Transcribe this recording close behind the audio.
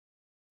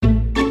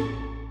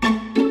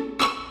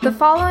The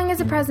following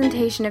is a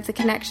presentation of the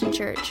Connection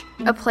Church,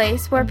 a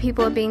place where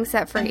people are being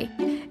set free.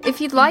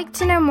 If you'd like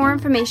to know more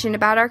information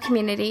about our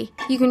community,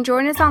 you can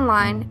join us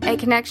online at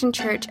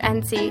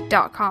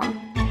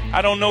connectionchurchnc.com.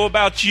 I don't know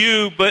about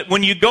you, but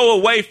when you go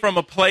away from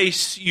a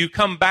place, you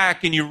come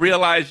back and you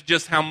realize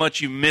just how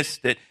much you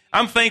missed it.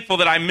 I'm thankful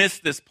that I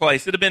missed this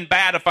place. It would have been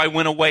bad if I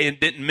went away and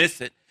didn't miss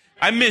it.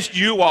 I missed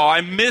you all.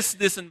 I missed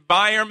this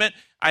environment.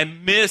 I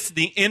miss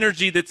the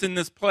energy that's in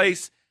this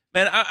place.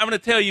 Man, I'm going to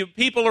tell you,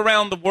 people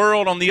around the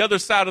world, on the other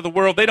side of the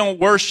world, they don't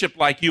worship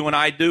like you and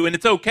I do. And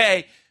it's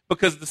okay,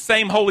 because the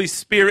same Holy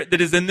Spirit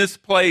that is in this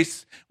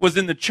place was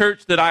in the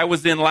church that I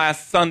was in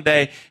last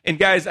Sunday. And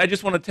guys, I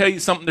just want to tell you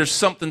something. There's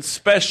something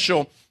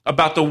special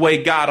about the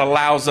way God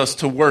allows us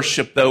to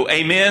worship, though.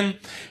 Amen?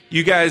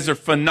 You guys are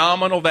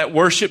phenomenal. That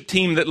worship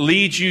team that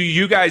leads you,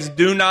 you guys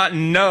do not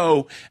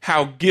know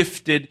how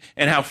gifted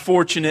and how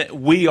fortunate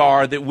we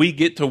are that we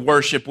get to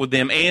worship with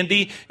them.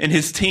 Andy and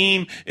his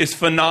team is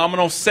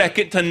phenomenal,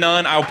 second to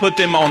none. I'll put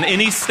them on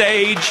any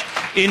stage,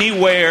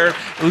 anywhere,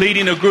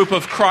 leading a group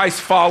of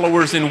Christ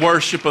followers in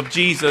worship of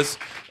Jesus.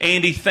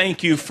 Andy,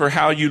 thank you for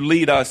how you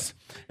lead us.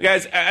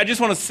 Guys, I just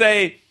want to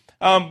say,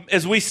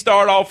 as we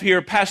start off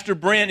here, Pastor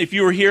Brent, if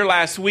you were here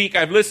last week,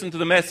 I've listened to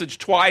the message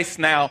twice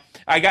now.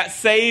 I got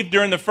saved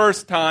during the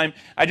first time.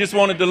 I just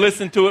wanted to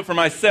listen to it for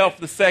myself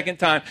the second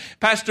time.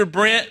 Pastor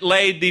Brent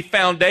laid the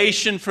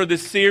foundation for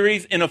this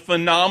series in a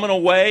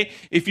phenomenal way.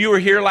 If you were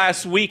here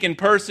last week in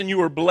person, you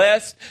were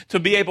blessed to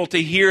be able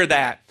to hear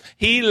that.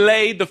 He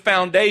laid the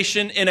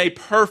foundation in a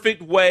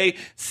perfect way,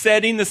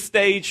 setting the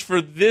stage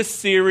for this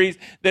series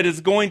that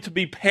is going to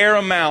be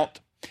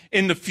paramount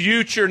in the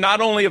future, not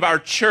only of our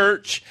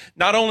church,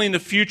 not only in the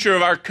future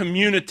of our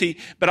community,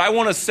 but I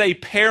want to say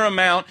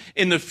paramount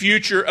in the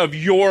future of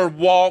your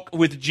walk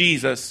with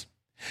Jesus.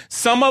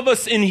 Some of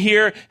us in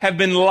here have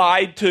been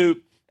lied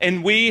to,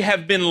 and we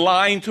have been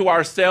lying to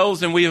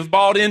ourselves, and we have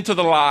bought into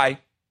the lie.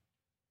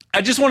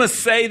 I just want to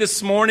say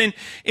this morning,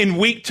 in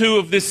week 2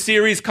 of this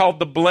series called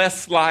The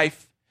Blessed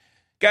Life,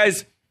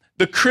 guys,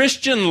 the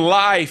Christian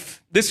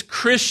life, this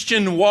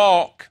Christian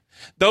walk,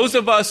 those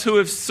of us who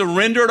have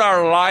surrendered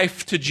our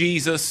life to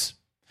Jesus,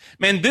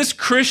 man, this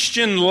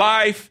Christian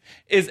life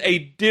is a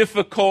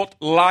difficult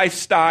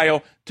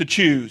lifestyle to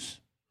choose.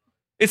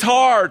 It's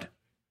hard.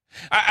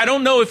 I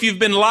don't know if you've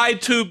been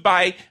lied to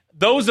by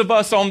those of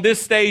us on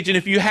this stage, and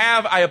if you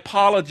have, I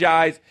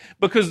apologize,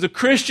 because the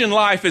Christian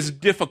life is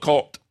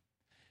difficult.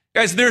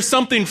 Guys, there's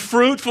something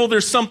fruitful,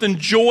 there's something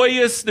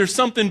joyous, there's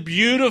something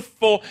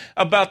beautiful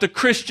about the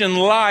Christian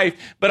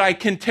life, but I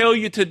can tell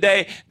you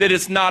today that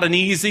it's not an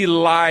easy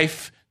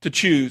life to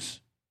choose.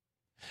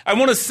 I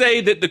want to say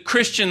that the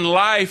Christian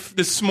life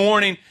this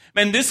morning,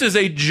 man, this is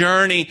a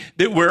journey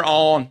that we're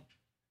on.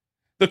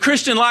 The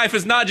Christian life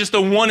is not just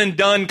a one and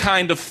done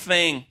kind of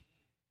thing.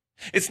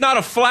 It's not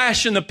a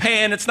flash in the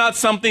pan. It's not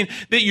something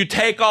that you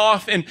take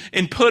off and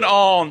put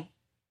on.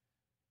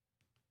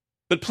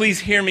 But please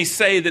hear me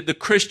say that the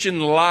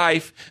Christian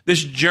life,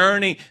 this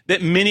journey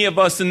that many of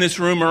us in this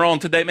room are on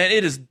today, man,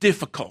 it is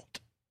difficult.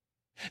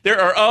 There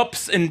are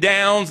ups and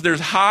downs. There's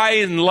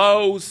highs and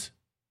lows.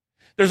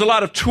 There's a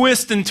lot of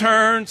twists and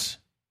turns.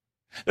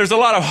 There's a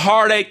lot of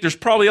heartache. There's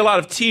probably a lot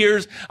of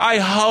tears. I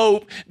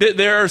hope that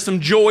there are some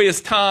joyous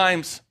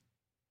times.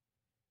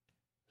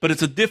 But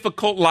it's a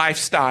difficult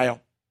lifestyle.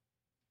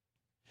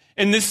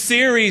 In this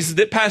series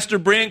that Pastor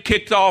Brent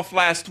kicked off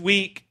last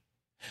week,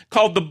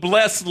 called The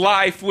Blessed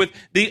Life, with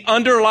the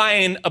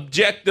underlying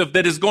objective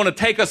that is going to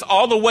take us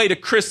all the way to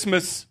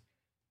Christmas.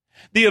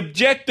 The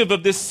objective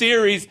of this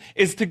series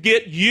is to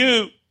get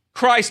you,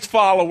 Christ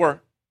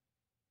follower,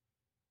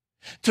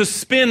 to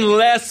spend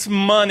less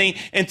money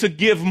and to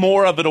give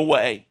more of it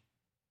away.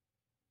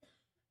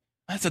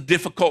 That's a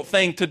difficult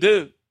thing to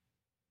do.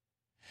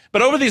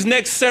 But over these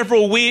next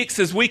several weeks,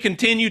 as we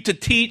continue to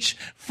teach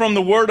from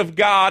the Word of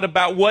God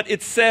about what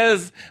it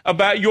says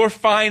about your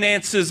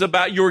finances,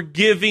 about your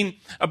giving,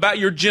 about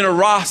your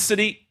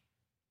generosity,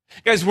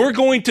 guys, we're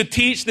going to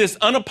teach this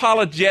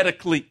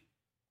unapologetically.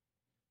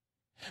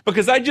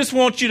 Because I just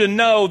want you to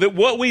know that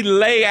what we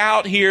lay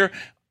out here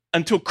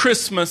until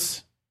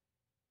Christmas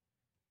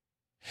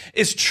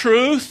is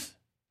truth,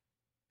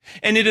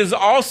 and it is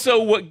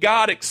also what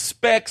God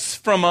expects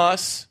from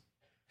us.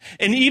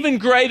 And even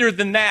greater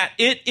than that,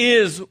 it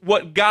is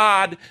what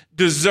God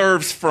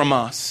deserves from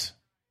us.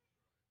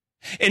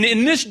 And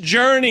in this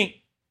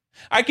journey,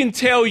 I can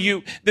tell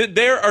you that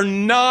there are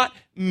not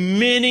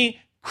many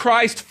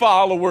Christ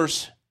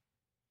followers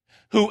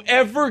who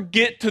ever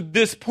get to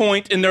this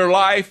point in their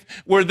life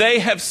where they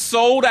have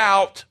sold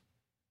out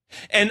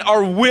and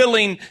are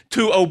willing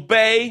to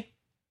obey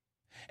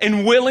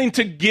and willing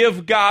to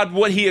give God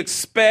what He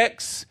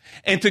expects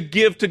and to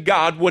give to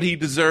God what He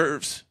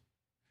deserves.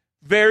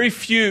 Very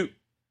few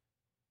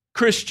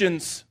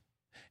Christians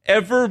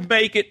ever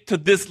make it to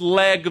this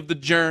leg of the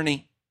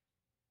journey.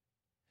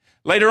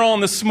 Later on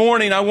this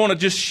morning, I want to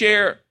just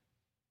share.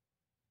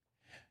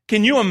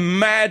 Can you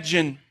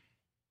imagine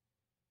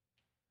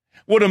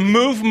what a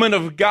movement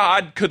of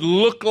God could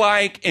look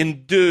like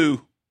and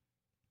do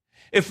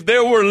if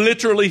there were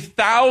literally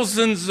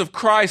thousands of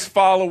Christ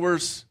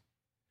followers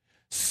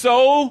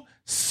so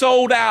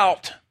sold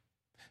out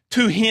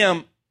to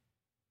him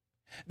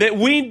that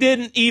we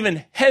didn't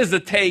even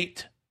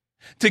hesitate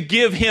to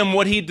give him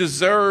what he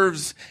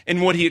deserves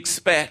and what he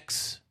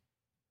expects.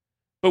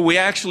 But we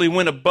actually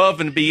went above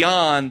and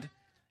beyond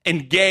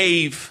and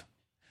gave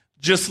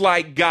just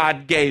like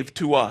God gave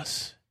to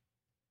us.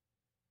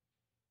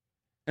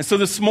 And so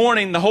this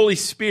morning, the Holy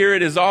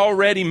Spirit is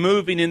already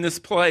moving in this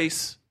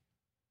place.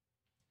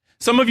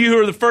 Some of you who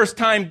are the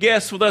first-time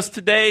guests with us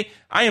today,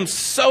 I am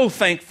so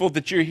thankful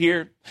that you're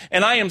here.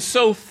 And I am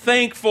so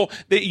thankful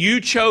that you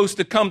chose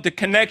to come to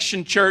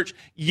Connection Church,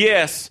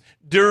 yes,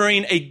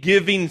 during a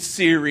giving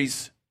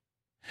series.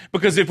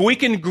 Because if we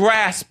can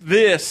grasp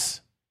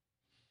this,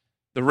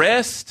 the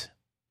rest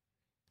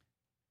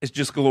is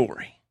just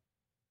glory.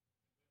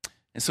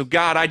 And so,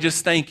 God, I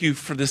just thank you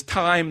for this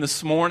time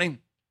this morning.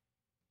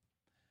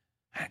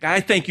 I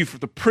thank you for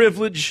the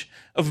privilege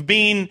of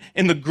being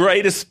in the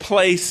greatest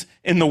place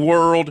in the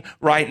world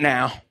right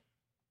now.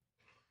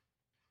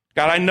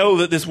 God, I know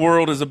that this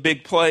world is a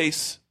big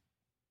place,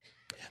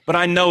 but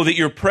I know that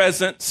your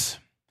presence,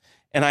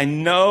 and I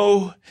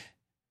know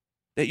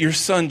that your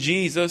Son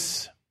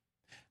Jesus,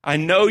 I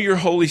know your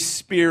Holy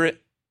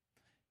Spirit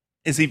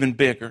is even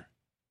bigger.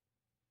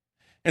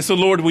 And so,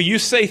 Lord, will you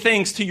say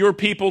things to your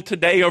people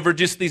today over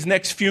just these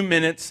next few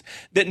minutes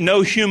that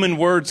no human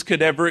words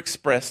could ever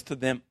express to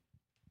them?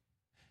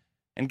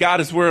 And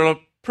God, as we're a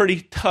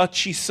pretty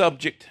touchy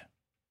subject,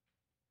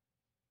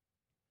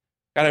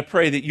 God, I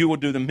pray that you will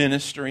do the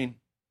ministering.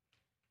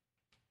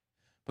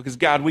 Because,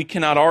 God, we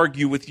cannot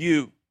argue with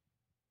you.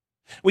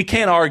 We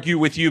can't argue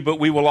with you, but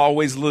we will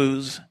always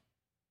lose.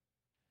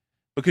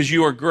 Because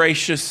you are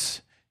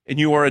gracious and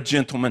you are a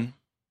gentleman.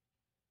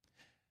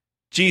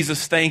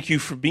 Jesus, thank you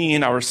for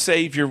being our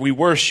Savior. We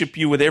worship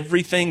you with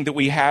everything that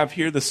we have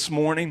here this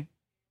morning.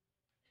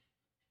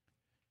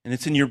 And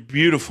it's in your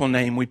beautiful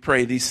name we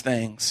pray these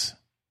things.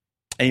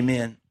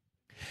 Amen.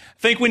 I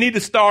think we need to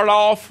start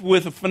off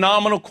with a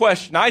phenomenal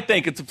question. I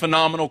think it's a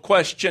phenomenal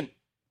question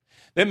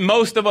that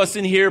most of us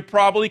in here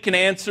probably can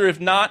answer. If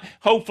not,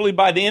 hopefully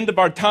by the end of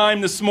our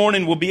time this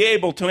morning, we'll be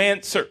able to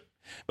answer.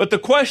 But the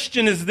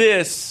question is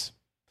this: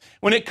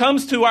 when it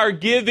comes to our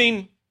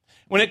giving,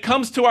 when it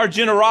comes to our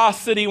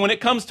generosity, when it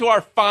comes to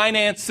our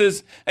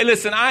finances, hey,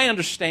 listen, I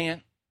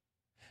understand.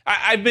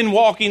 I've been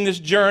walking this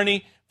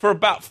journey for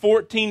about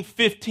 14,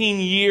 15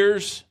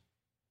 years.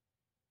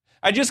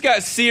 I just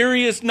got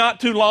serious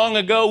not too long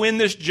ago in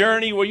this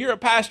journey. Well, you're a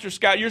pastor,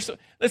 Scott.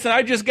 Listen,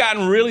 I've just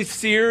gotten really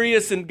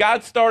serious, and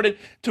God started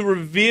to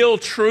reveal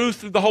truth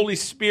through the Holy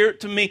Spirit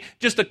to me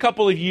just a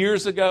couple of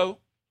years ago.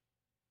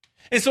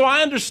 And so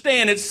I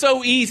understand it's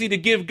so easy to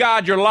give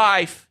God your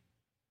life.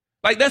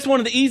 Like, that's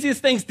one of the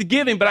easiest things to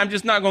give him, but I'm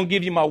just not going to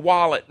give you my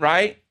wallet,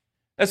 right?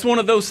 That's one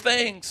of those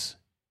things.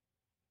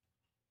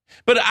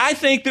 But I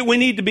think that we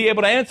need to be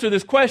able to answer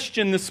this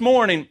question this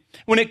morning.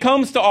 When it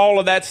comes to all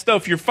of that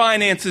stuff, your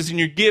finances and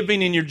your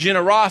giving and your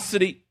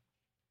generosity,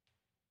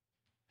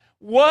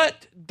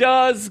 what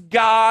does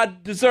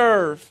God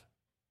deserve?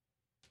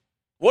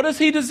 What does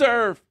he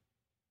deserve?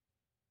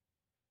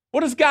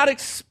 What does God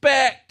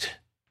expect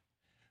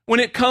when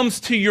it comes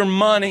to your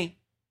money?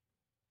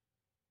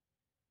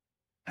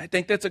 I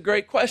think that's a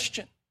great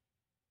question.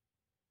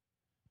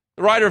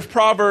 The writer of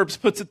Proverbs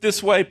puts it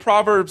this way,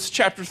 Proverbs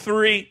chapter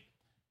 3,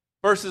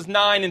 verses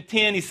 9 and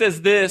 10, he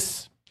says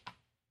this.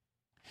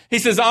 He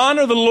says,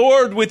 honor the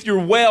Lord with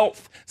your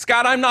wealth.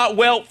 Scott, I'm not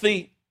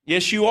wealthy.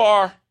 Yes, you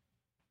are.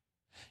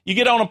 You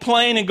get on a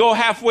plane and go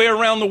halfway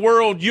around the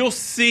world, you'll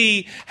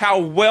see how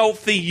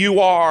wealthy you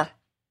are.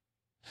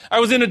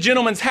 I was in a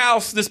gentleman's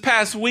house this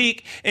past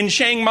week in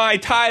Chiang Mai,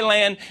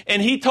 Thailand,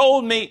 and he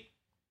told me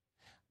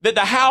that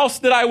the house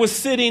that I was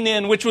sitting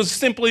in, which was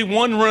simply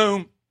one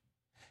room,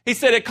 he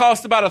said it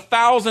cost about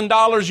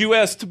 $1,000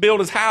 US to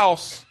build his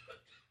house.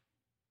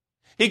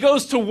 He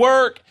goes to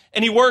work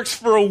and he works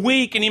for a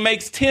week and he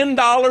makes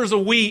 $10 a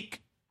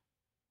week.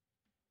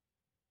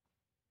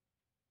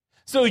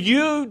 So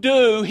you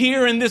do,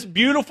 here in this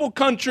beautiful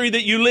country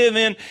that you live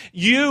in,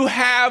 you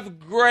have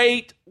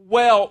great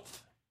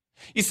wealth.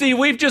 You see,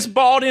 we've just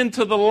bought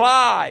into the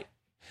lie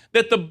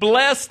that the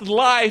blessed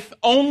life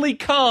only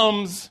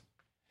comes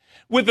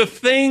with the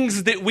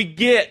things that we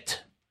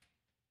get.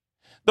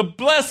 The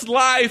blessed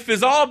life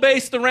is all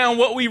based around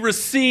what we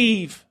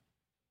receive.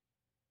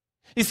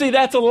 You see,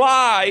 that's a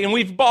lie, and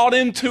we've bought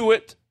into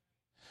it.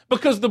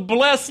 Because the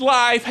blessed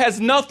life has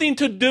nothing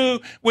to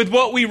do with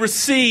what we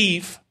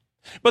receive.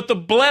 But the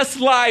blessed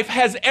life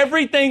has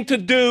everything to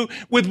do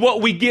with what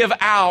we give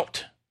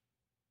out.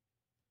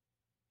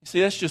 You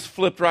see, that's just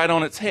flipped right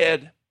on its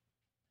head.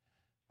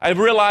 I've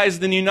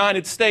realized in the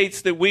United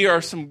States that we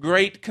are some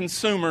great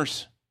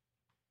consumers.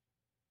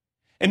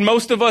 And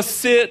most of us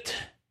sit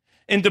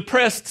in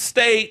depressed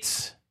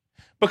states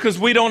because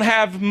we don't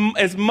have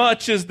as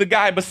much as the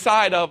guy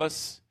beside of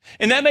us.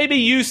 And that may be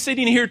you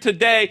sitting here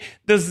today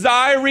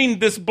desiring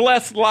this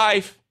blessed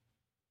life,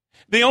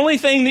 The only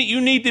thing that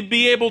you need to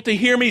be able to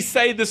hear me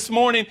say this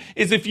morning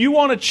is if you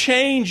want to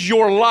change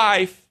your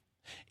life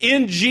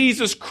in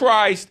Jesus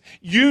Christ,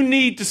 you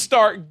need to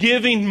start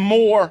giving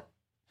more.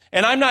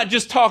 And I'm not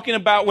just talking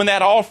about when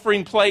that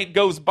offering plate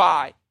goes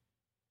by.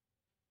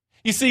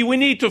 You see, we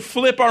need to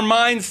flip our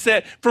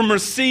mindset from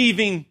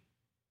receiving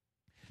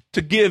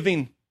to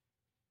giving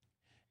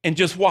and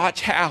just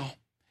watch how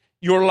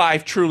your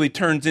life truly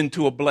turns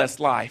into a blessed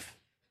life.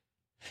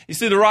 You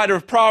see, the writer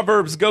of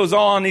Proverbs goes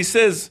on, he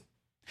says,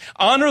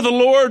 honor the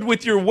Lord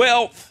with your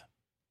wealth,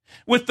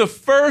 with the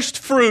first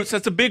fruits.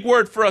 That's a big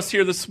word for us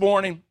here this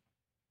morning.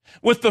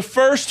 With the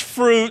first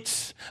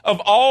fruits of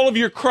all of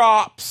your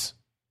crops.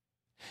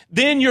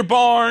 Then your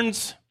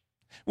barns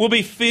will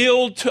be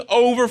filled to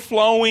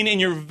overflowing, and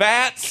your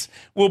vats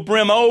will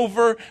brim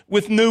over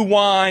with new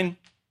wine.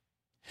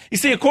 You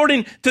see,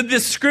 according to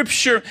this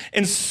scripture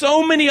and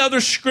so many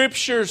other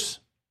scriptures,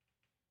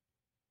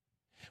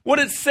 what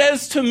it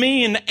says to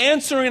me in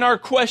answering our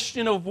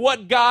question of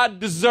what God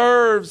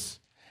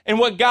deserves and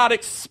what God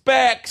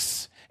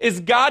expects is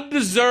God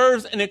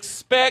deserves and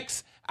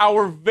expects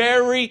our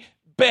very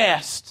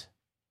best.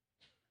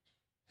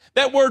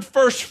 That word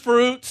first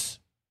fruits,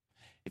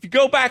 if you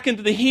go back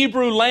into the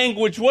Hebrew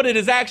language, what it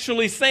is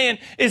actually saying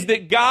is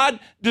that God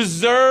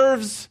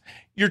deserves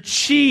your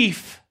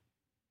chief,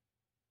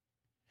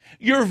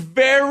 your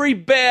very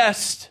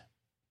best.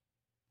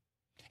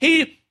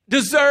 He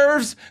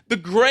deserves the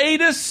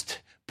greatest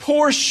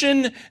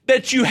portion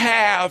that you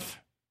have.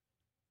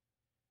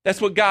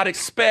 That's what God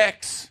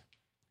expects,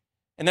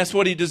 and that's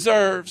what He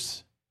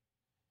deserves.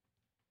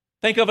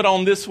 Think of it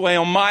on this way,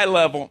 on my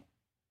level.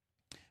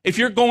 If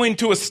you're going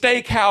to a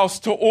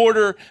steakhouse to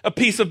order a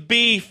piece of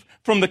beef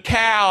from the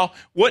cow,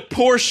 what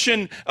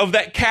portion of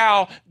that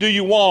cow do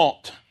you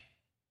want?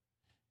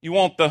 You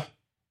want the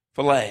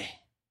fillet.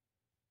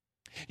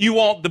 You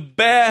want the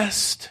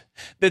best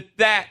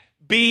that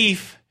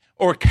beef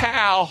or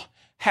cow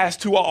has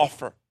to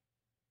offer.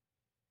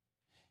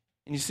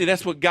 And you see,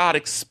 that's what God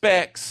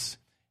expects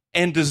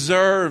and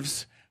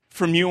deserves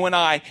from you and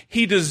I.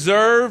 He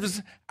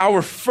deserves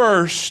our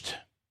first.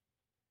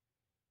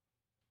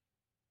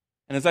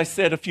 And as I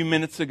said a few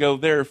minutes ago,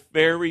 there are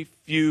very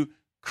few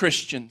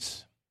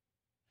Christians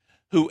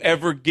who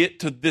ever get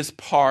to this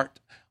part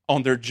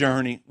on their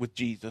journey with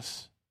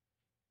Jesus.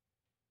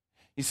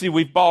 You see,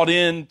 we've bought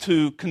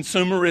into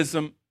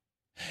consumerism,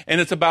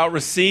 and it's about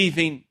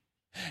receiving.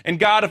 And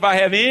God, if I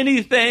have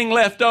anything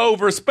left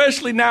over,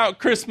 especially now at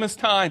Christmas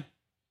time,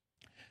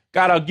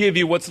 God, I'll give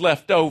you what's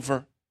left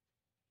over.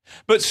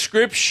 But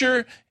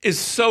Scripture is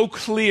so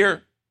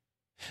clear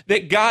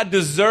that God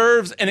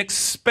deserves and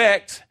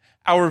expects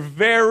our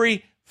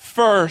very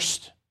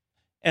first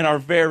and our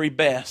very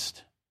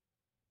best.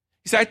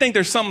 You see, I think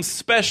there's something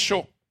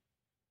special.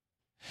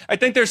 I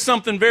think there's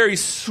something very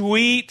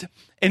sweet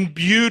and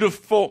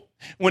beautiful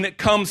when it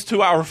comes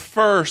to our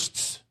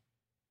firsts.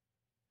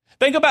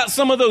 Think about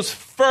some of those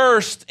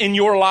firsts in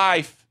your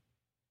life.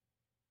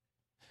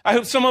 I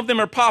hope some of them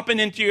are popping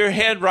into your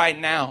head right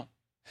now.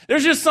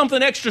 There's just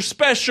something extra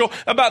special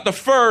about the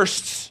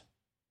firsts.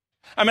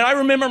 I mean, I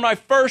remember my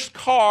first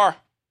car.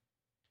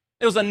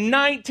 It was a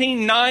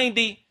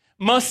 1990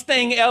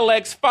 Mustang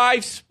LX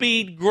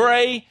 5-speed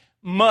gray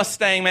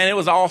Mustang. Man, it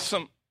was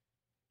awesome.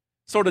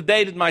 Sort of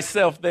dated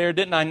myself there,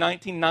 didn't I?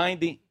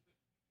 1990.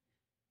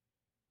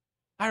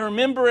 I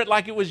remember it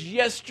like it was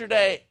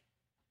yesterday,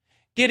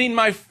 getting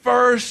my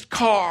first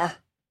car.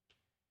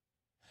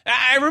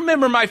 I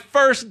remember my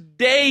first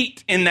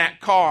date in that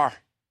car.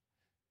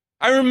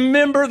 I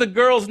remember the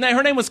girl's name.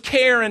 Her name was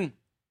Karen.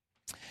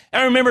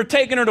 I remember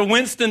taking her to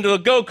Winston to a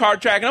go-kart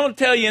track. And I want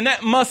to tell you, in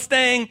that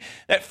Mustang,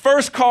 that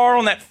first car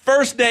on that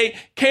first date,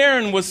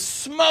 Karen was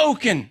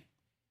smoking.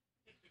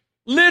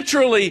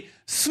 Literally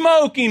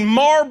smoking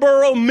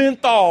Marlboro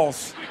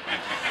menthols.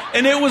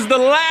 And it was the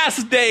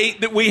last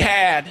date that we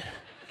had.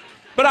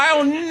 But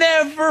I'll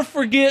never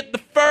forget the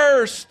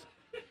first.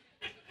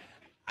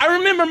 I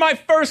remember my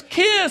first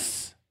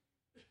kiss.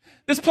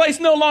 This place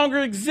no longer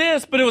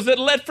exists, but it was at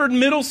Ledford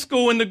Middle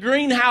School in the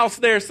greenhouse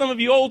there. Some of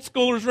you old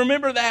schoolers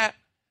remember that.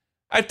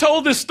 I've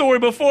told this story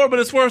before, but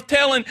it's worth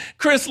telling.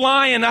 Chris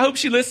Lyon, I hope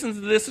she listens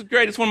to this. It's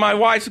great. It's one of my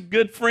wife's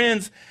good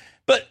friends.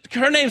 But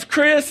her name's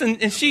Chris,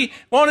 and she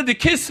wanted to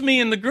kiss me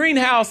in the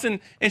greenhouse, and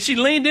she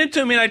leaned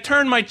into me, and I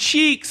turned my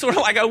cheek, sort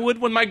of like I would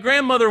when my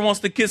grandmother wants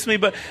to kiss me,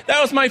 but that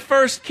was my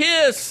first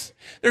kiss.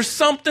 There's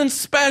something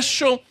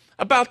special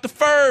about the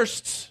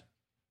firsts.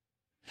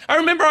 I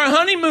remember our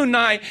honeymoon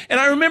night, and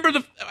I remember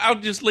I'll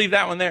just leave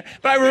that one there,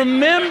 but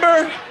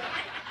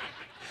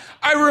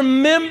I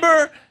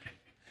remember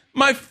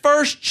my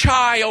first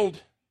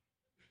child.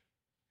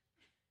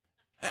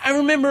 I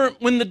remember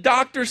when the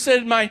doctor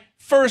said my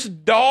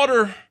first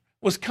daughter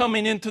was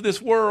coming into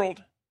this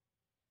world.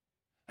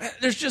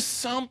 There's just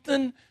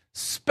something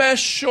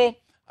special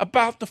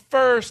about the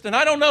first. And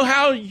I don't know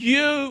how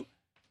you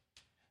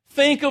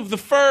think of the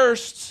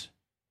firsts,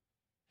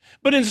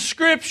 but in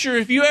Scripture,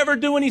 if you ever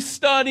do any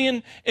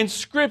studying in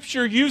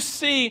Scripture, you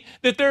see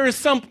that there is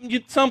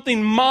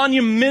something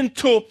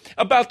monumental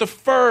about the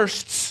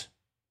firsts.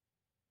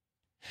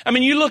 I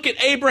mean, you look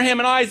at Abraham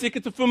and Isaac,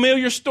 it's a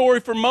familiar story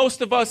for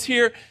most of us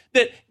here,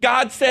 that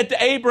God said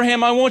to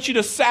Abraham, I want you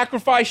to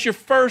sacrifice your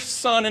first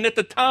son. And at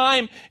the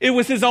time, it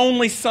was his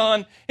only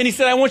son. And he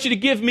said, I want you to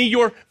give me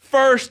your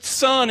first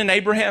son. And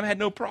Abraham had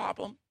no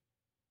problem.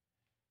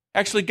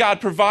 Actually, God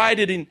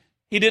provided, and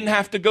he didn't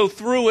have to go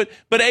through it.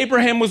 But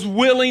Abraham was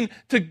willing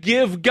to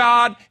give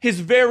God his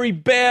very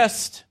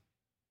best.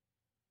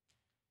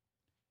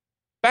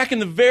 Back in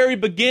the very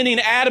beginning,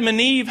 Adam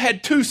and Eve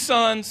had two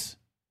sons.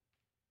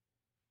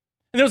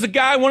 And there was a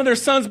guy, one of their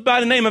sons by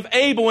the name of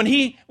Abel, and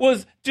he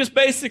was just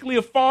basically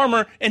a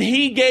farmer, and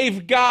he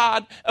gave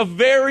God a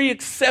very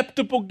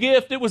acceptable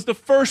gift. It was the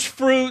first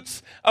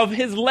fruits of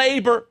his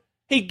labor.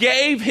 He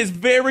gave his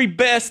very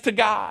best to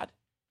God.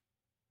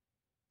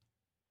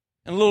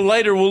 And a little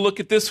later, we'll look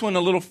at this one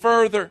a little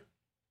further.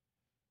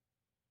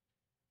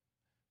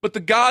 But the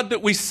God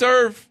that we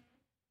serve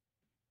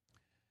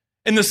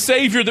and the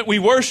Savior that we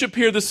worship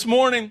here this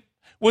morning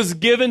was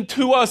given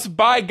to us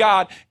by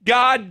God.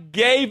 God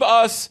gave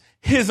us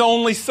his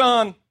only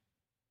son.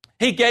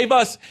 He gave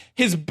us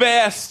his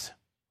best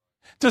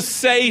to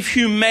save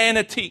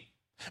humanity.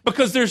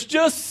 Because there's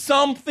just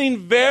something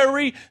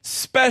very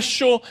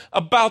special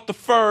about the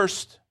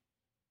first.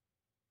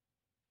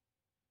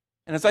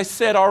 And as I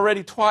said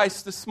already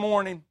twice this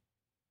morning,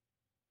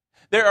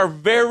 there are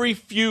very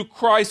few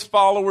Christ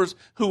followers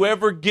who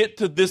ever get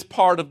to this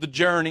part of the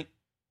journey.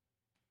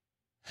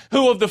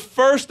 Who of the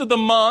first of the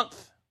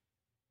month,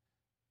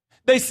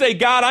 they say,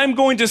 God, I'm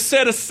going to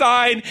set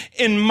aside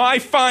in my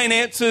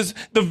finances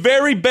the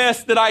very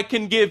best that I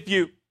can give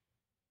you.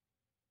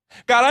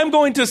 God, I'm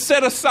going to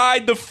set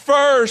aside the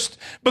first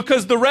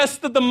because the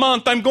rest of the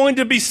month I'm going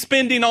to be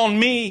spending on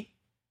me.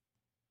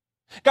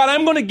 God,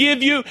 I'm going to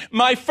give you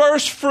my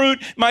first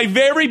fruit, my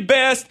very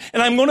best,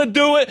 and I'm going to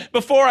do it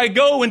before I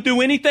go and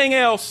do anything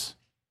else.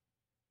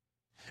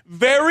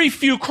 Very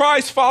few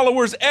Christ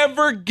followers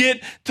ever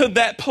get to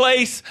that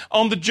place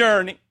on the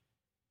journey.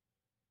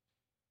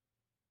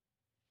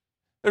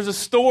 There's a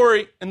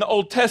story in the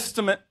Old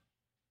Testament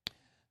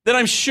that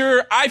I'm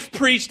sure I've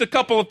preached a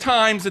couple of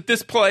times at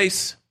this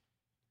place.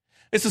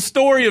 It's a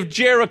story of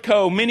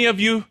Jericho. Many of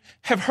you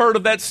have heard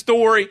of that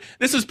story.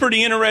 This is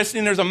pretty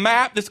interesting. There's a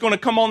map that's going to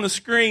come on the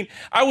screen.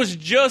 I was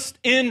just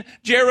in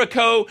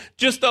Jericho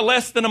just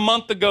less than a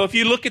month ago. If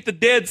you look at the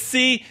Dead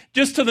Sea,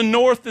 just to the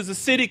north is a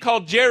city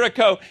called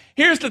Jericho.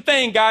 Here's the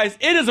thing, guys.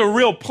 It is a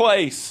real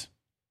place.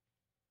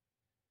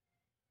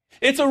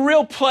 It's a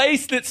real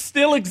place that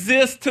still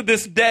exists to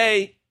this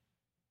day.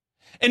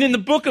 And in the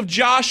book of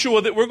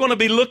Joshua that we're going to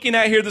be looking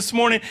at here this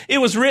morning, it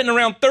was written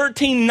around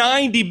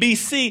 1390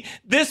 BC.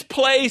 This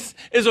place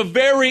is a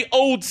very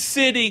old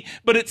city,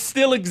 but it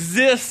still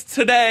exists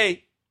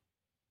today.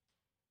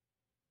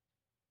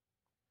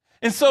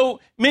 And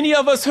so many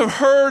of us have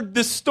heard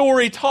this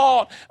story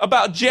taught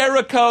about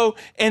Jericho,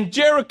 and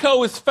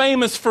Jericho is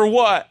famous for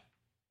what?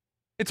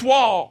 Its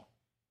wall.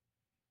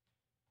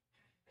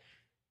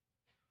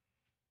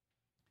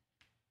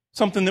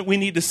 Something that we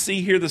need to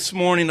see here this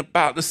morning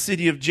about the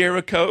city of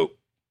Jericho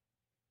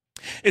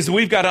is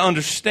we've got to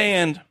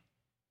understand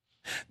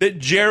that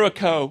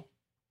Jericho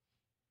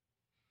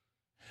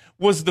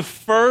was the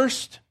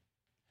first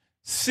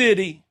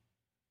city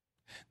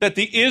that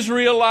the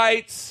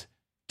Israelites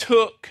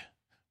took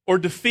or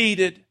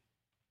defeated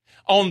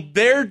on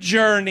their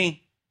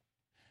journey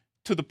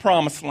to the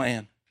promised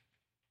land.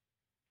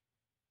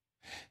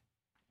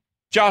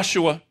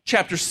 Joshua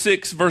chapter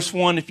 6 verse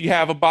 1, if you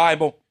have a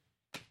Bible.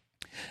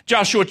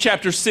 Joshua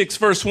chapter 6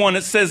 verse 1,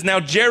 it says, Now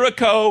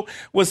Jericho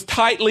was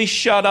tightly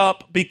shut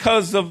up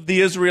because of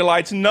the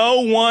Israelites.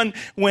 No one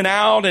went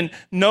out and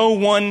no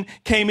one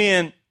came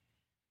in.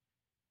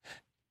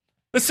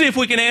 Let's see if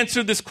we can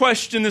answer this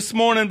question this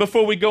morning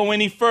before we go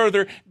any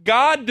further.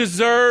 God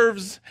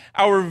deserves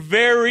our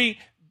very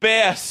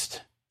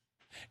best.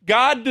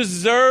 God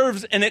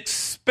deserves and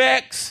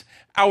expects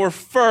our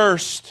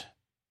first.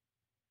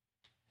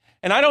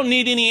 And I don't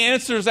need any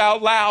answers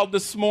out loud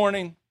this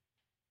morning.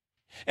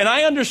 And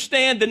I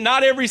understand that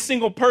not every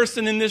single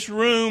person in this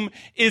room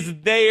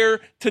is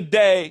there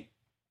today.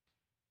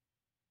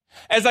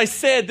 As I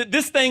said, that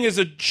this thing is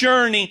a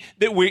journey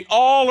that we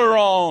all are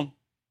on.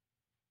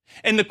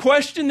 And the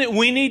question that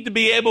we need to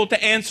be able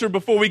to answer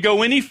before we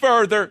go any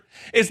further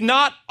is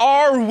not,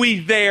 are we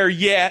there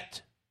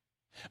yet?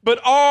 But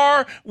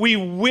are we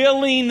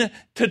willing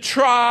to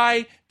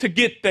try to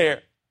get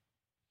there?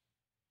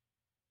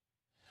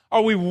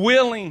 Are we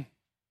willing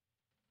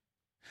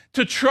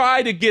to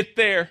try to get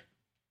there?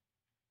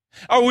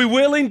 Are we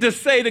willing to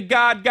say to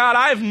God, God,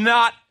 I've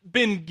not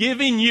been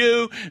giving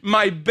you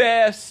my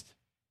best.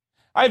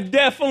 I've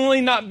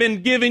definitely not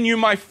been giving you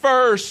my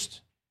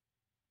first.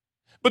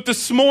 But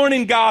this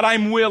morning, God,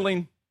 I'm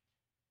willing.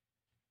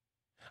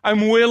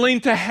 I'm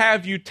willing to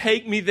have you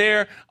take me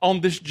there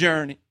on this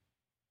journey.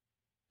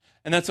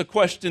 And that's a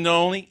question that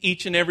only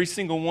each and every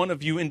single one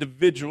of you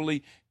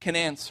individually can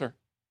answer.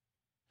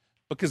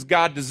 Because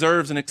God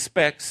deserves and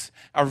expects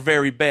our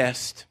very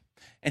best.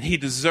 And He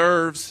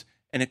deserves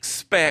and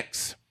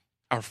expects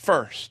our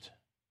first.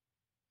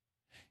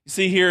 You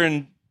see here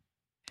in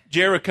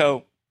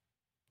Jericho,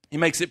 he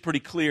makes it pretty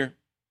clear.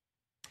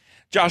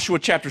 Joshua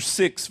chapter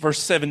 6, verse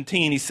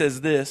 17, he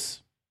says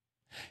this.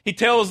 He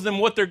tells them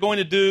what they're going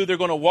to do. They're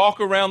going to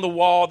walk around the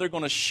wall. They're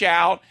going to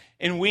shout.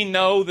 And we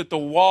know that the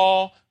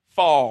wall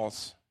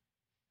falls.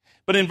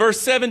 But in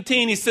verse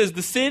 17, he says,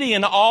 the city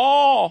and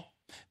all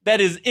that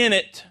is in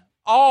it,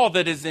 all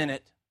that is in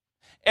it,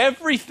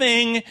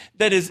 everything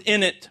that is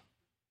in it,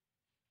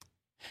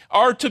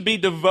 are to be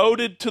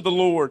devoted to the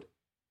Lord.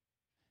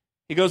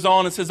 He goes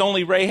on and says,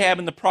 only Rahab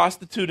and the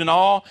prostitute and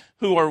all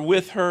who are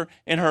with her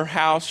in her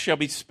house shall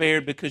be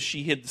spared because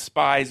she hid the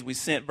spies we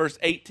sent. Verse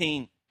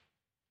 18.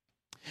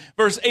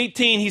 Verse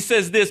 18, he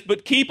says this,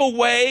 but keep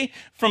away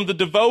from the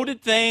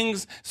devoted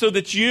things so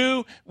that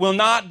you will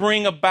not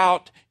bring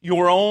about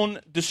your own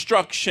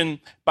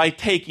destruction by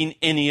taking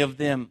any of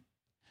them.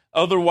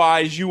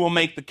 Otherwise, you will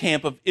make the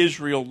camp of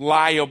Israel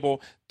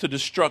liable to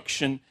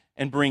destruction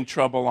and bring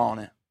trouble on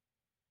it.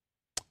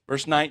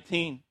 Verse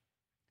 19.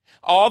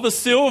 All the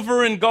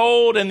silver and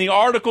gold and the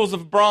articles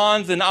of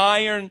bronze and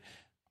iron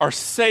are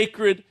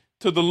sacred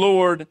to the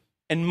Lord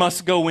and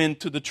must go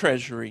into the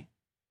treasury.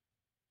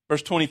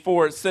 Verse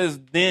 24, it says,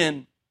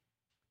 then,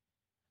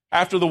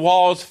 after the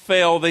walls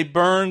fell, they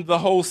burned the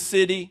whole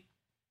city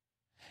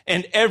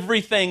and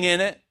everything in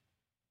it.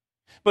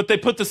 But they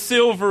put the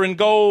silver and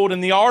gold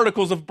and the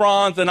articles of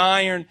bronze and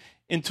iron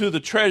into the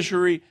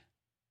treasury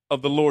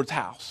of the Lord's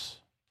house.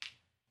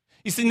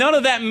 You see, none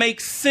of that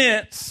makes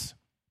sense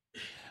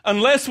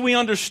unless we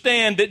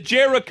understand that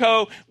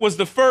Jericho was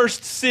the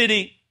first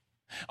city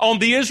on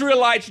the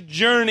Israelites'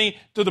 journey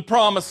to the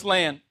promised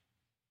land.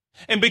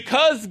 And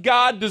because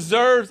God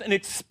deserves and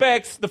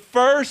expects the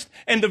first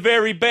and the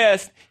very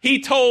best, he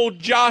told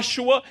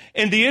Joshua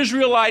and the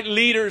Israelite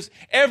leaders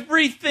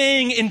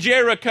everything in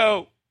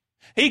Jericho.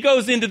 He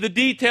goes into the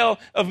detail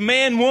of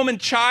man, woman,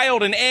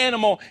 child, and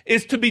animal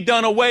is to be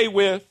done away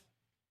with.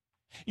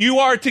 You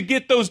are to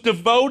get those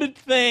devoted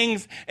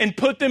things and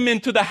put them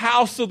into the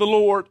house of the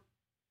Lord.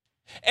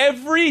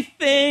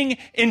 Everything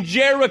in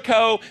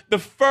Jericho, the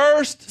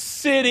first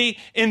city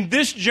in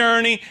this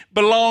journey,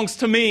 belongs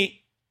to me.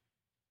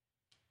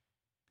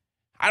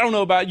 I don't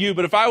know about you,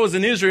 but if I was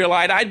an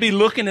Israelite, I'd be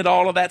looking at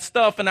all of that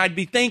stuff and I'd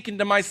be thinking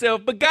to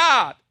myself, but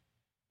God,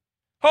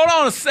 hold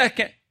on a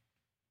second.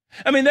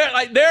 I mean,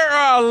 there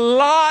are a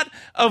lot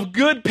of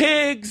good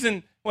pigs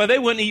and, well, they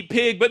wouldn't eat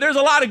pig, but there's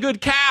a lot of good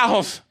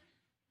cows.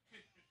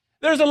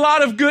 There's a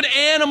lot of good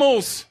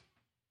animals.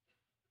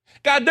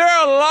 God, there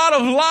are a lot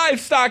of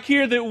livestock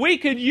here that we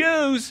could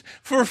use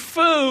for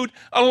food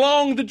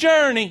along the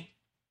journey.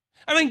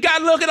 I mean,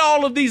 God, look at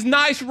all of these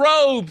nice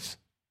robes.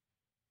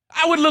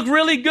 I would look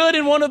really good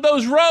in one of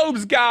those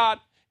robes, God.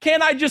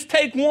 Can't I just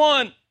take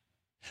one?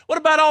 What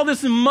about all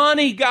this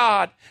money,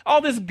 God?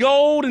 All this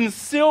gold and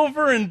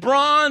silver and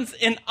bronze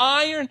and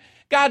iron?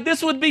 God,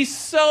 this would be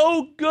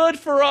so good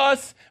for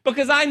us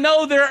because I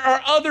know there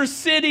are other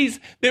cities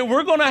that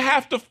we're going to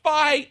have to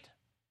fight.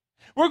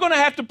 We're going to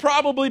have to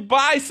probably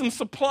buy some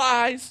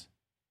supplies.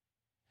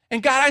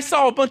 And God, I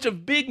saw a bunch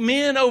of big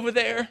men over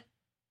there.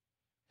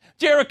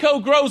 Jericho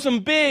grows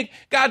them big.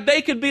 God,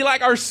 they could be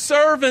like our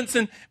servants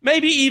and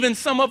maybe even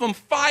some of them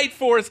fight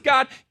for us.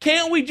 God,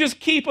 can't we just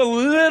keep a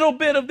little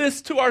bit of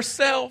this to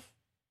ourselves?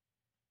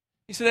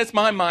 He said, that's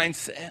my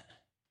mindset.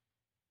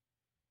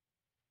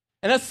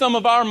 And that's some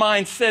of our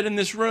mindset in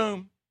this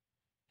room.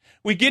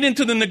 We get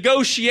into the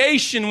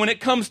negotiation when it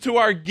comes to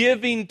our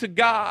giving to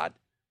God.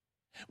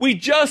 We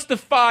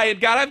justify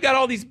it. God, I've got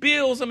all these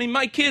bills. I mean,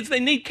 my kids, they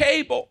need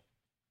cable.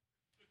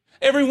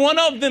 Every one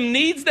of them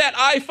needs that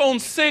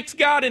iPhone 6,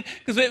 God. And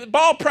because at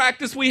ball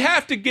practice, we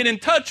have to get in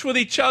touch with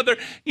each other.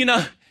 You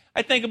know,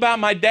 I think about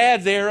my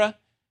dad's era.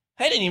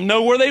 They didn't even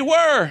know where they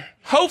were.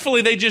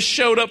 Hopefully, they just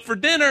showed up for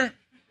dinner.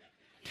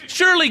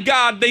 Surely,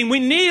 God, we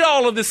need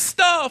all of this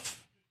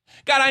stuff.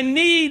 God, I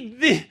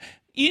need this.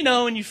 You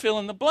know, and you fill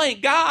in the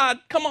blank. God,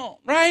 come on,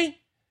 right?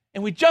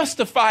 And we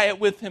justify it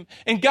with him.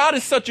 And God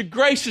is such a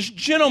gracious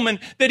gentleman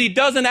that he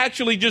doesn't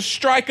actually just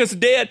strike us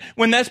dead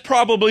when that's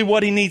probably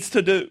what he needs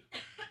to do.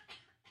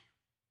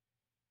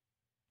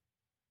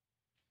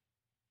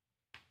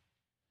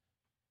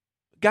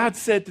 God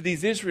said to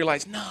these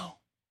Israelites, no.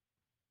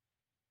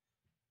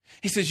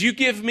 He says, you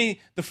give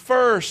me the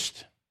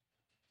first,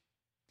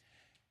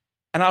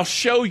 and I'll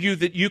show you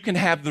that you can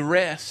have the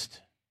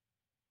rest.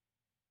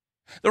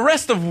 The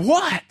rest of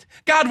what?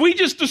 God, we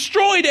just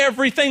destroyed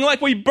everything. Like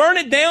we burned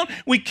it down.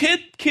 We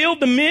killed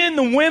the men,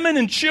 the women,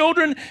 and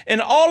children, and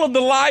all of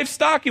the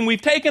livestock, and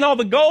we've taken all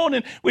the gold,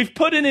 and we've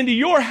put it into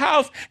your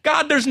house.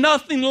 God, there's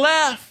nothing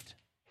left.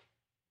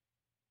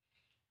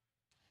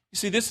 You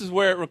see, this is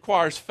where it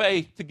requires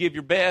faith to give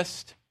your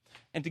best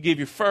and to give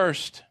your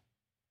first.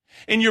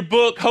 In your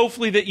book,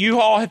 hopefully that you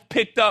all have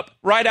picked up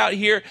right out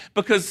here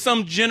because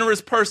some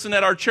generous person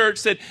at our church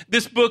said,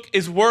 this book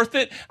is worth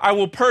it. I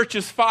will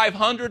purchase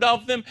 500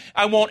 of them.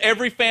 I want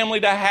every family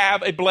to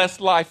have a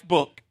Blessed Life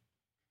book.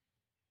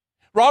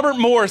 Robert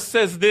Morris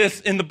says this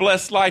in the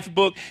Blessed Life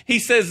book. He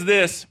says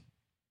this,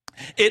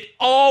 it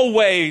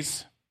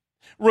always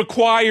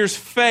requires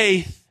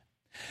faith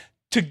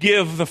to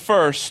give the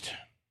first.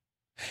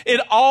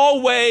 It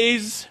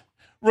always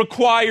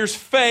requires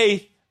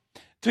faith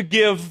to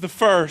give the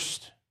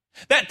first.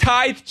 That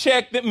tithe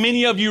check that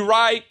many of you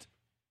write,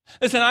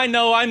 listen, I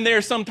know I'm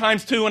there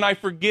sometimes too and I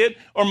forget,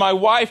 or my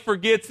wife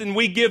forgets, and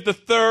we give the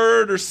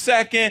third or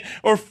second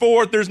or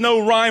fourth. There's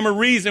no rhyme or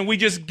reason. We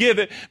just give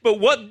it. But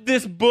what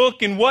this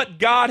book and what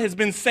God has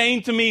been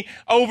saying to me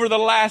over the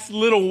last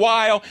little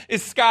while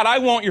is, Scott, I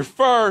want your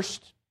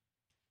first.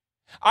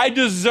 I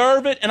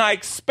deserve it and I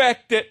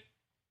expect it.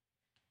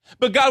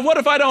 But God, what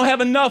if I don't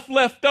have enough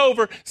left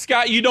over?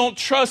 Scott, you don't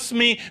trust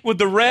me with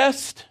the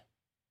rest?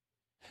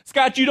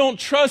 Scott, you don't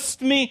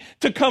trust me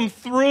to come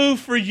through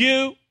for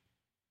you?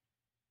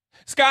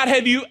 Scott,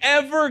 have you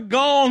ever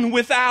gone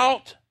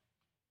without?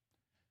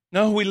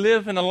 No, we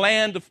live in a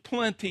land of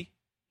plenty.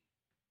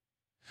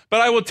 But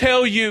I will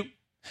tell you,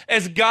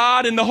 as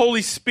God and the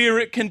Holy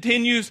Spirit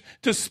continues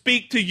to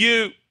speak to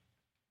you,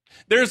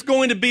 there's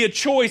going to be a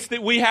choice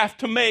that we have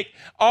to make.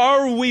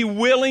 Are we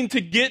willing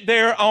to get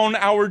there on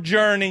our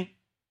journey?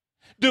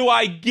 Do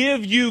I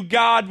give you,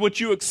 God, what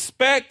you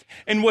expect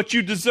and what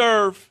you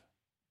deserve?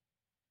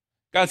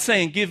 God's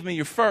saying, give me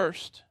your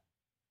first,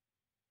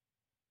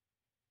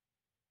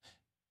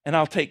 and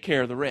I'll take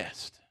care of the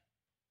rest.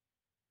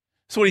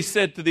 That's what he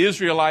said to the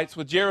Israelites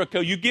with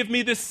Jericho. You give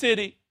me this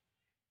city,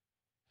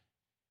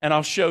 and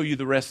I'll show you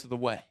the rest of the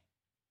way.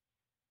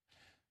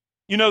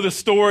 You know the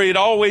story. It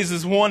always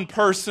is one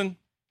person.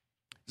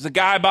 There's a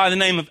guy by the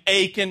name of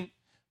Achan.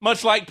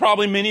 Much like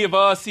probably many of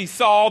us, he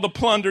saw the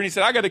plunder and he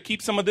said, I got to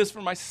keep some of this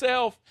for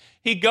myself.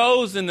 He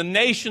goes and the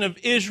nation of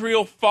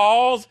Israel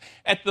falls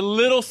at the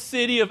little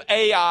city of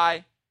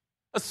Ai,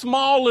 a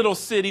small little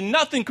city,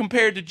 nothing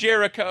compared to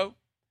Jericho,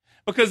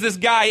 because this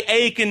guy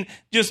Achan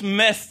just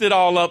messed it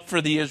all up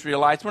for the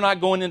Israelites. We're not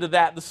going into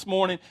that this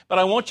morning, but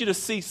I want you to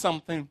see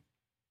something.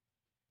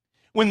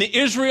 When the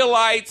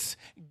Israelites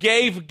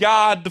gave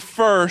God the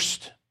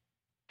first,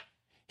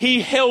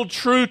 he held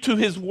true to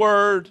his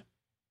word,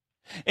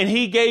 and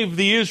he gave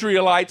the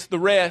Israelites the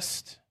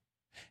rest.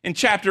 In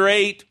chapter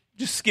 8,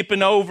 just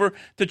skipping over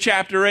to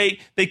chapter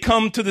 8, they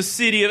come to the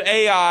city of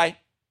Ai.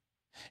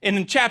 And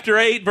in chapter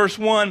 8, verse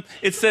 1,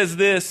 it says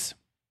this.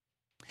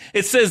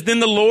 It says, Then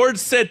the Lord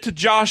said to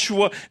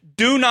Joshua,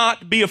 do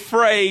not be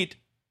afraid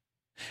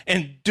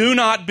and do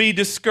not be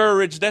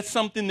discouraged. That's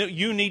something that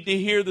you need to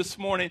hear this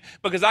morning,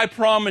 because I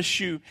promise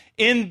you,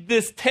 in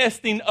this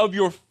testing of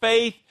your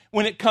faith,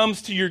 when it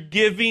comes to your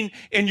giving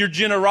and your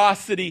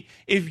generosity,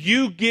 if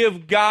you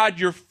give God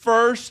your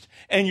first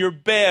and your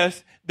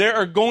best, there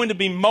are going to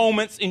be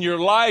moments in your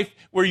life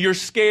where you're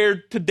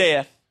scared to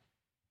death.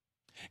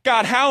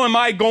 God, how am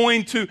I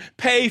going to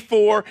pay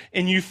for,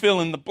 and you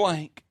fill in the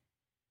blank?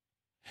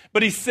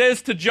 But he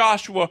says to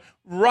Joshua,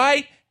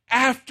 right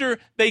after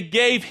they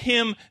gave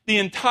him the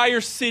entire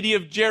city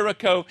of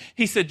Jericho,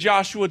 he said,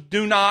 Joshua,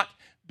 do not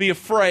be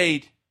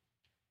afraid.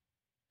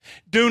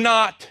 Do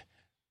not,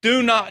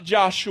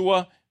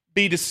 Joshua,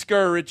 be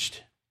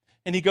discouraged.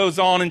 And he goes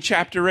on in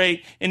chapter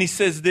 8, and he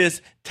says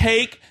this,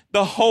 take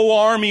the whole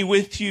army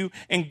with you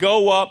and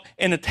go up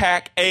and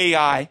attack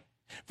Ai.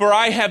 For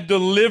I have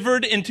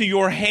delivered into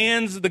your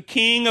hands the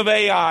king of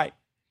Ai,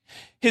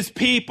 his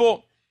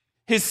people,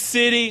 his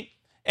city,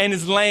 and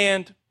his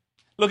land.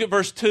 Look at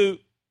verse 2.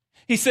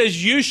 He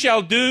says, you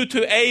shall do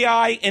to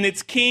Ai and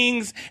its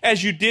kings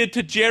as you did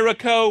to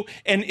Jericho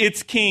and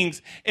its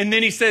kings. And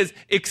then he says,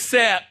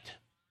 except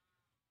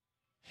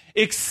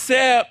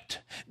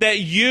that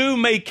you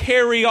may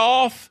carry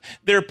off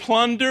their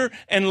plunder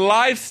and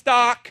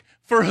livestock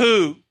for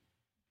who?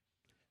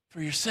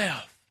 For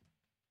yourself.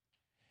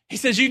 He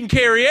says you can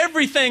carry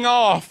everything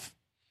off.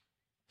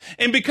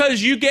 And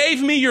because you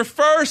gave me your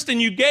first and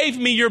you gave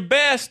me your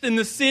best in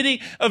the city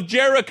of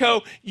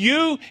Jericho,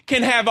 you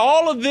can have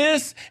all of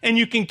this and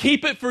you can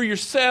keep it for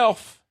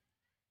yourself.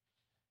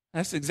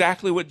 That's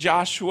exactly what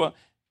Joshua,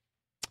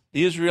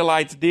 the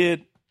Israelites,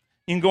 did.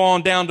 You can go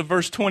on down to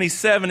verse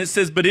 27. It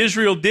says, but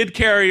Israel did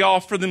carry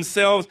off for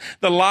themselves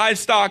the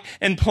livestock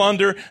and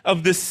plunder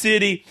of the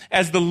city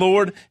as the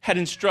Lord had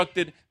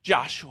instructed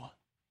Joshua.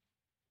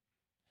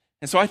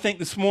 And so I think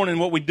this morning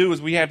what we do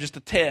is we have just a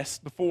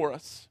test before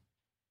us.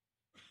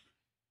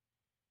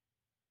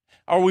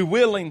 Are we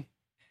willing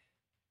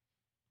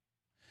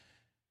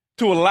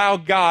to allow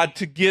God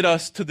to get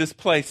us to this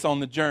place on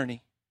the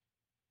journey?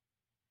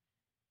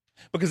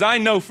 Because I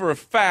know for a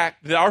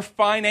fact that our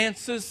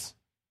finances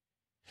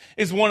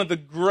is one of the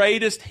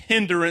greatest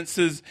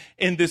hindrances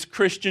in this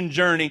Christian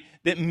journey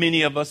that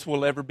many of us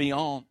will ever be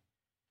on.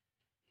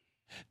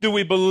 Do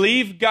we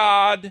believe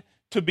God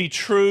to be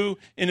true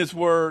in His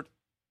Word?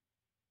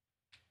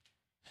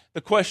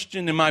 The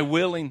question, am I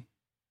willing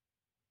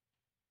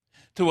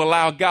to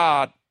allow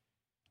God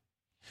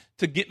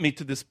to get me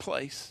to this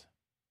place?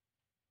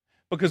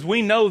 Because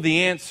we know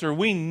the answer.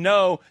 We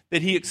know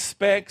that He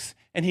expects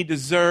and He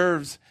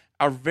deserves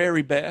our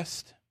very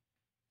best.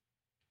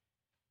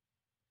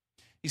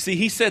 You see,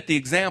 He set the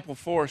example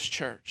for us,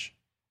 church.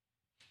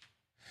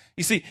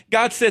 You see,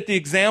 God set the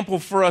example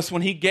for us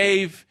when He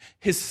gave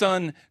His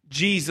Son,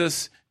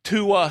 Jesus,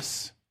 to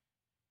us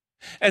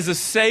as a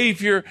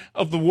Savior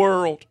of the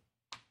world.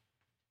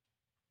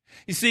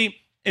 You see,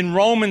 in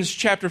Romans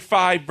chapter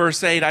 5,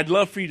 verse 8, I'd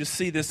love for you to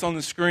see this on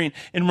the screen.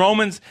 In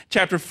Romans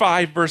chapter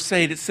 5, verse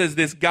 8, it says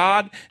this: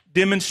 God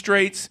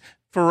demonstrates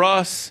for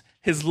us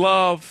his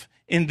love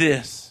in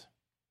this.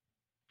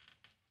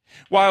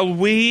 While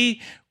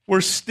we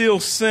were still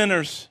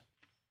sinners,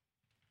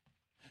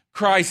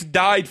 Christ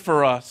died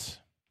for us.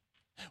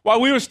 While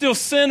we were still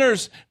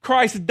sinners,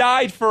 Christ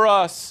died for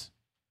us.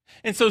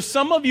 And so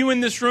some of you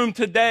in this room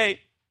today,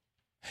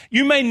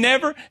 you may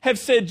never have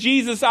said,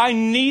 Jesus, I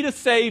need a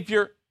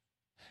Savior.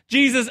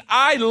 Jesus,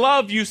 I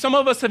love you. Some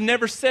of us have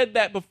never said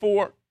that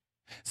before.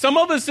 Some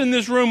of us in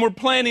this room,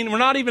 we're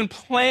not even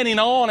planning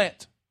on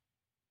it.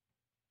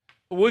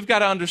 But what we've got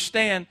to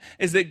understand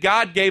is that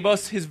God gave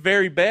us his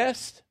very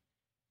best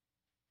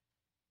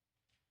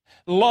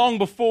long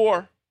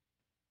before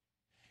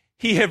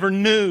he ever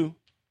knew.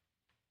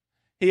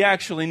 He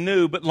actually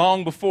knew, but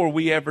long before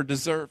we ever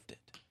deserved it.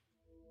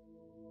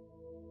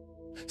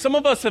 Some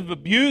of us have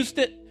abused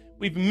it.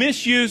 We've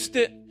misused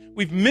it.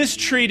 We've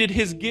mistreated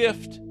his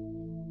gift.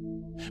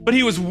 But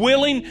he was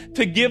willing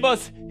to give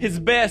us his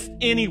best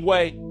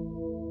anyway.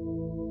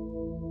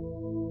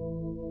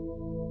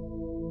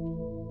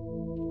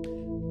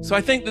 So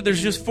I think that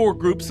there's just 4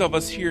 groups of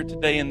us here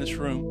today in this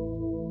room.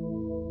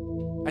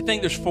 I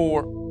think there's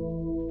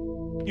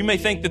 4. You may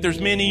think that there's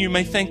many. You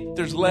may think that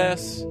there's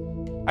less.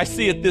 I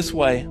see it this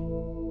way.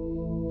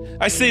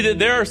 I see that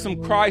there are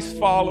some Christ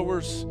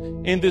followers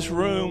in this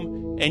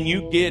room, and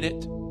you get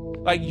it.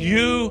 Like,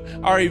 you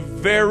are a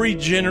very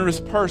generous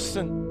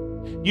person.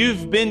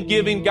 You've been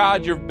giving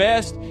God your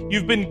best.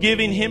 You've been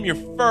giving him your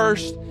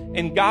first,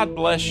 and God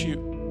bless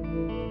you.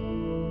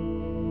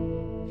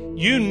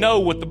 You know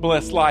what the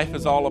blessed life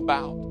is all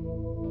about.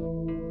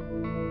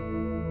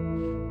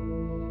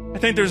 I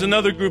think there's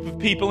another group of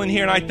people in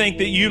here, and I think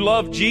that you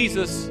love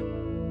Jesus.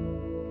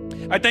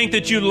 I think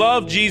that you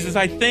love Jesus.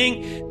 I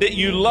think that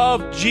you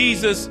love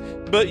Jesus,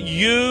 but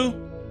when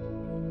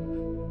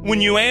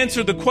you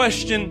answer the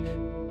question,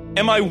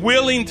 am I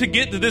willing to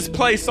get to this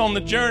place on the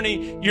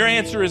journey? Your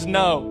answer is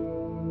no.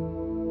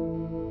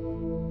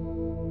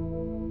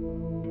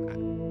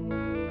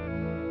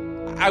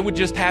 I would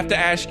just have to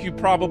ask you,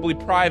 probably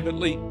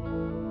privately,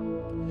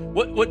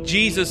 what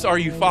Jesus are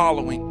you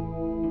following?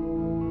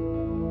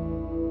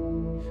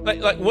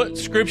 Like what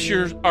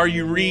scriptures are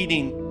you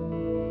reading?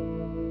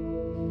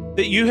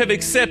 That you have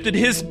accepted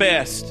his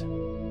best.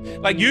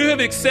 Like, you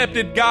have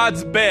accepted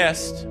God's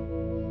best,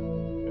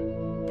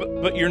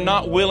 but you're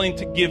not willing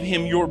to give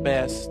him your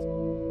best.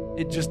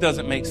 It just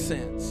doesn't make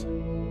sense.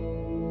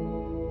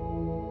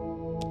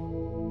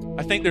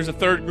 I think there's a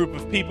third group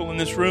of people in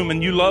this room,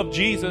 and you love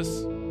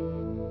Jesus.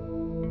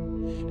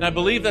 And I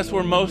believe that's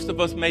where most of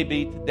us may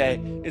be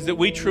today, is that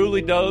we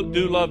truly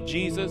do love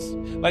Jesus.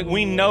 Like,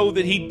 we know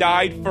that he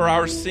died for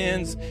our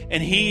sins,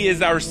 and he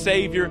is our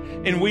Savior,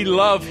 and we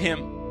love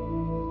him.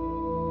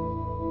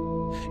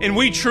 And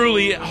we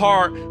truly, at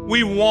heart,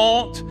 we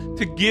want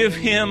to give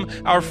him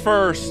our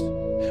first,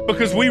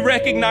 because we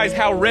recognize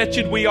how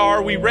wretched we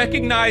are. We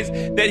recognize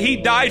that he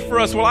died for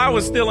us while I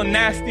was still a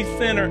nasty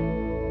sinner.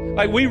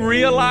 Like, we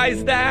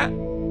realize that.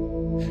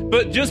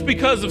 But just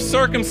because of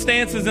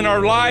circumstances in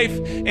our life,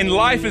 and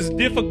life is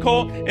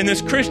difficult, and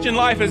this Christian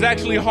life is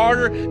actually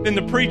harder than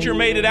the preacher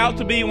made it out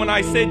to be when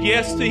I said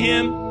yes to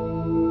him,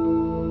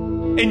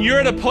 and you're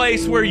at a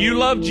place where you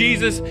love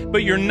Jesus,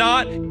 but you're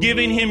not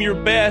giving him your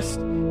best,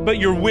 but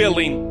you're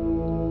willing.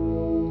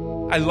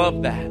 I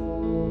love that.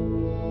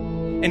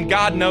 And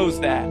God knows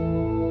that.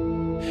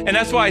 And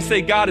that's why I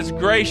say God is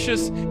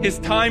gracious. His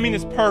timing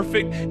is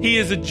perfect. He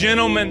is a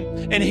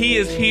gentleman, and he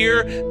is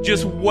here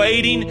just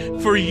waiting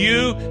for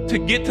you to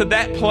get to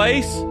that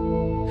place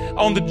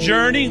on the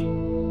journey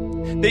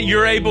that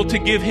you're able to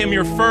give him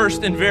your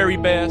first and very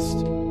best.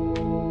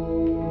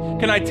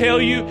 Can I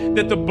tell you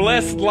that the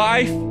blessed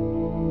life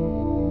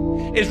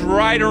is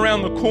right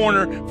around the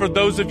corner for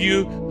those of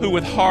you who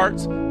with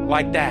hearts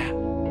like that?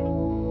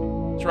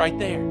 It's right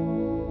there.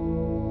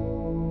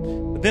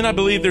 But then I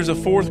believe there's a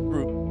fourth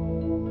group.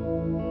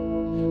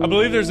 I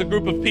believe there's a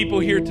group of people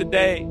here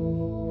today,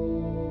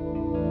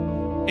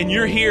 and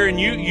you're here, and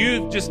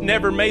you've just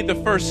never made the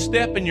first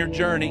step in your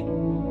journey.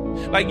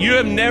 Like, you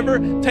have never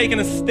taken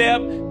a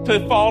step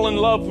to fall in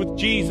love with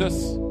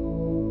Jesus.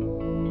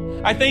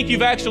 I think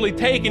you've actually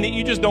taken it.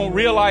 You just don't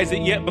realize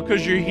it yet,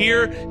 because you're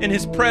here in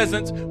his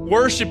presence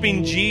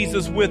worshiping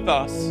Jesus with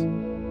us.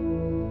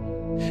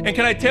 And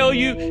can I tell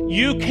you,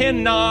 you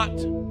cannot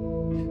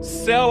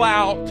sell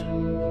out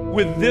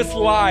with this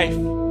life,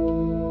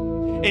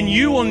 and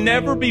you will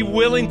never be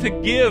willing to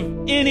give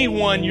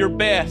anyone your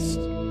best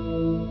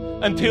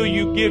until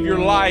you give your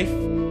life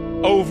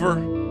over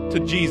to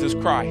Jesus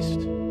Christ.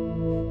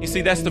 You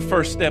see, that's the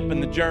first step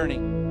in the journey.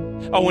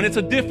 Oh, and it's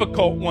a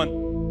difficult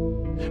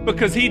one,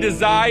 because he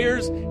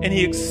desires and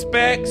he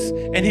expects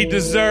and he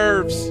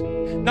deserves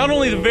not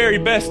only the very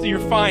best of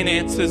your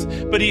finances,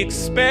 but he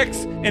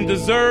expects and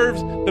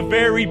deserves the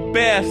very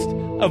best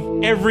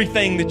of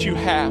everything that you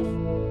have.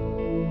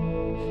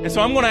 And so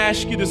I'm going to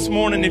ask you this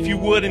morning, if you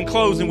would, in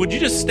closing, would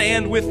you just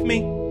stand with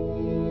me?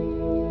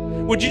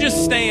 Would you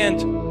just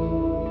stand?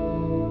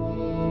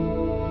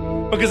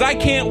 Because I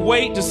can't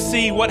wait to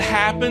see what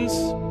happens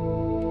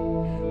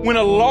when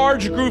a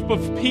large group of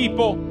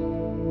people,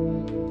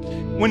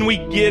 when we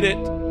get it,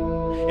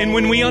 and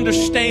when we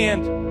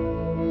understand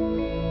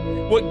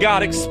what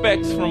God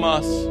expects from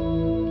us.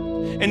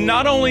 And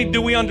not only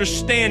do we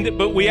understand it,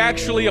 but we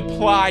actually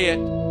apply it.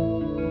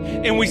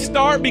 And we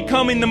start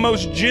becoming the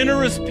most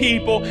generous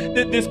people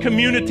that this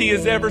community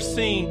has ever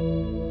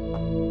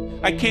seen.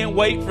 I can't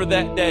wait for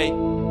that day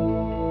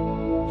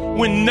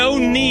when no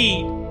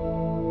need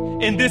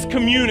in this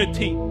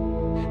community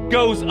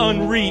goes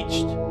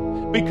unreached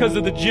because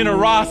of the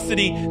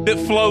generosity that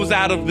flows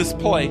out of this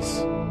place.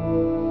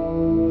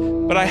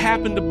 But I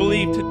happen to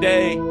believe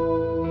today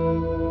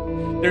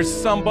there's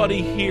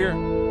somebody here,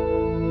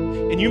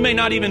 and you may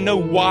not even know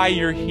why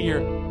you're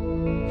here.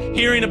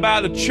 Hearing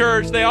about the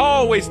church, they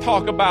always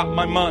talk about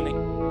my money.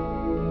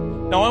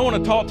 Now I want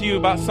to talk to you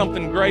about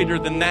something greater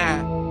than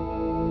that,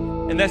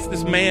 and that's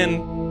this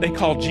man they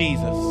call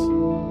Jesus.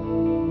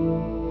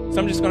 So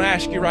I'm just going to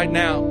ask you right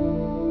now,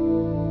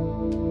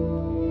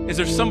 is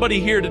there somebody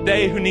here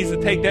today who needs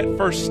to take that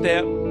first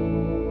step?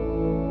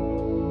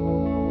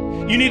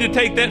 You need to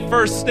take that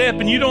first step,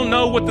 and you don't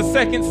know what the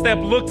second step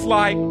looks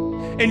like.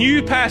 And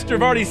you, Pastor,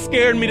 have already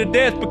scared me to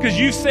death because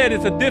you said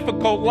it's a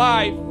difficult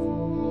life.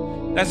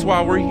 That's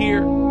why we're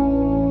here,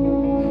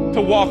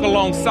 to walk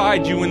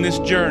alongside you in this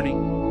journey.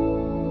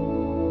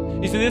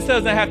 You see, this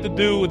doesn't have to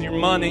do with your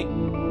money.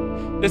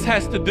 This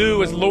has to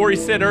do, as Lori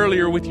said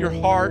earlier, with your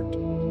heart.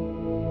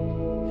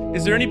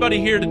 Is there anybody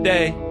here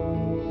today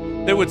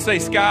that would say,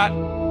 Scott,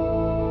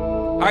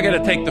 I got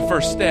to take the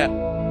first step,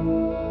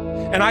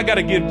 and I got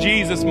to give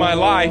Jesus my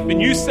life?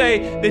 And you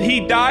say that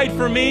he died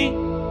for me,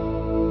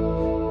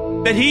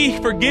 that he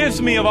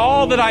forgives me of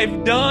all that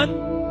I've done,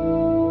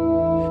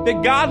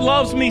 that God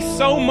loves me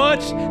so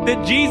much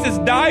that Jesus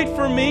died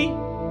for me.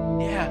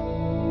 Yeah.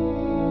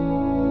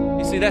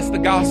 You see, that's the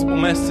gospel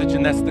message,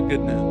 and that's the good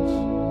news.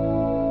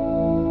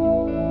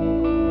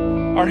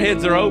 Our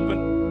heads are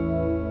open.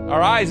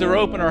 Our eyes are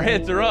open. Our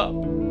heads are up.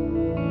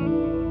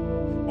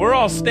 We're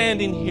all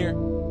standing here.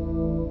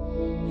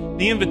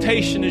 The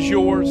invitation is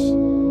yours.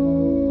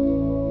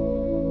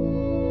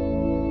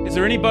 Is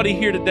there anybody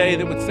here today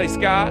that would say,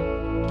 Scott,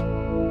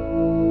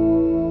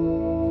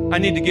 I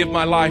need to give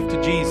my life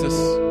to Jesus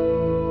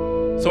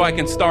so I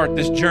can start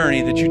this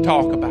journey that you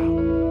talk about?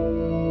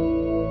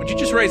 Would you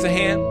just raise a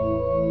hand?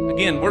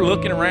 Again, we're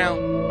looking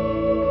around.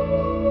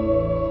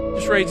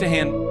 Just raise a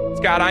hand.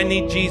 Scott, I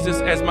need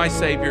Jesus as my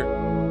Savior.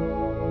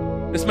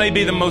 This may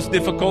be the most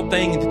difficult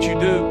thing that you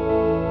do.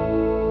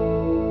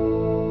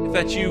 If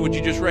that's you, would you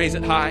just raise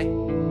it high?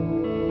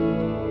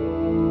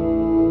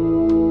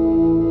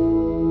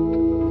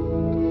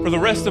 For the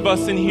rest of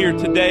us in here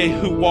today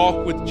who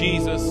walk with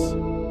Jesus,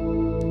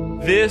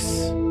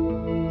 this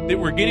that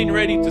we're getting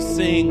ready to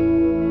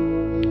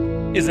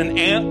sing is an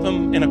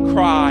anthem and a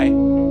cry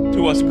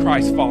to us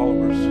Christ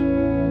followers.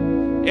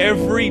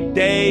 Every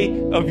day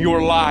of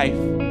your life,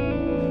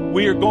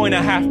 we are going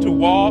to have to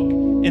walk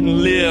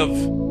and live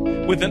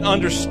with an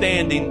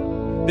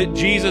understanding that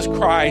Jesus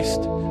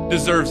Christ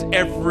deserves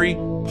every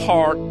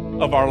part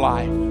of our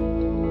life.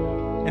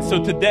 And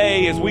so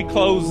today, as we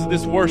close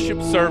this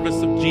worship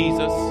service of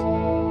Jesus,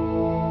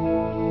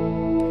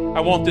 I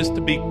want this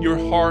to be your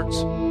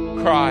heart's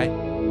cry.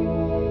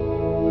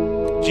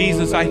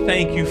 Jesus, I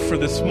thank you for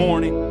this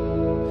morning.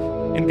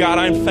 And God,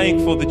 I'm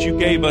thankful that you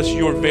gave us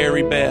your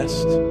very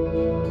best.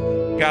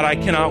 God, I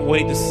cannot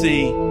wait to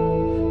see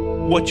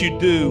what you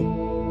do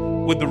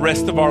with the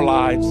rest of our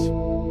lives.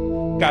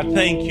 God,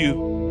 thank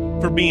you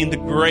for being the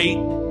great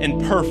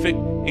and perfect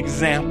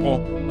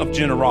example of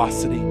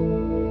generosity.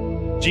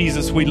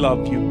 Jesus, we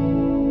love you.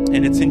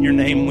 And it's in your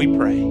name we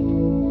pray.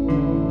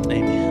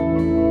 Amen.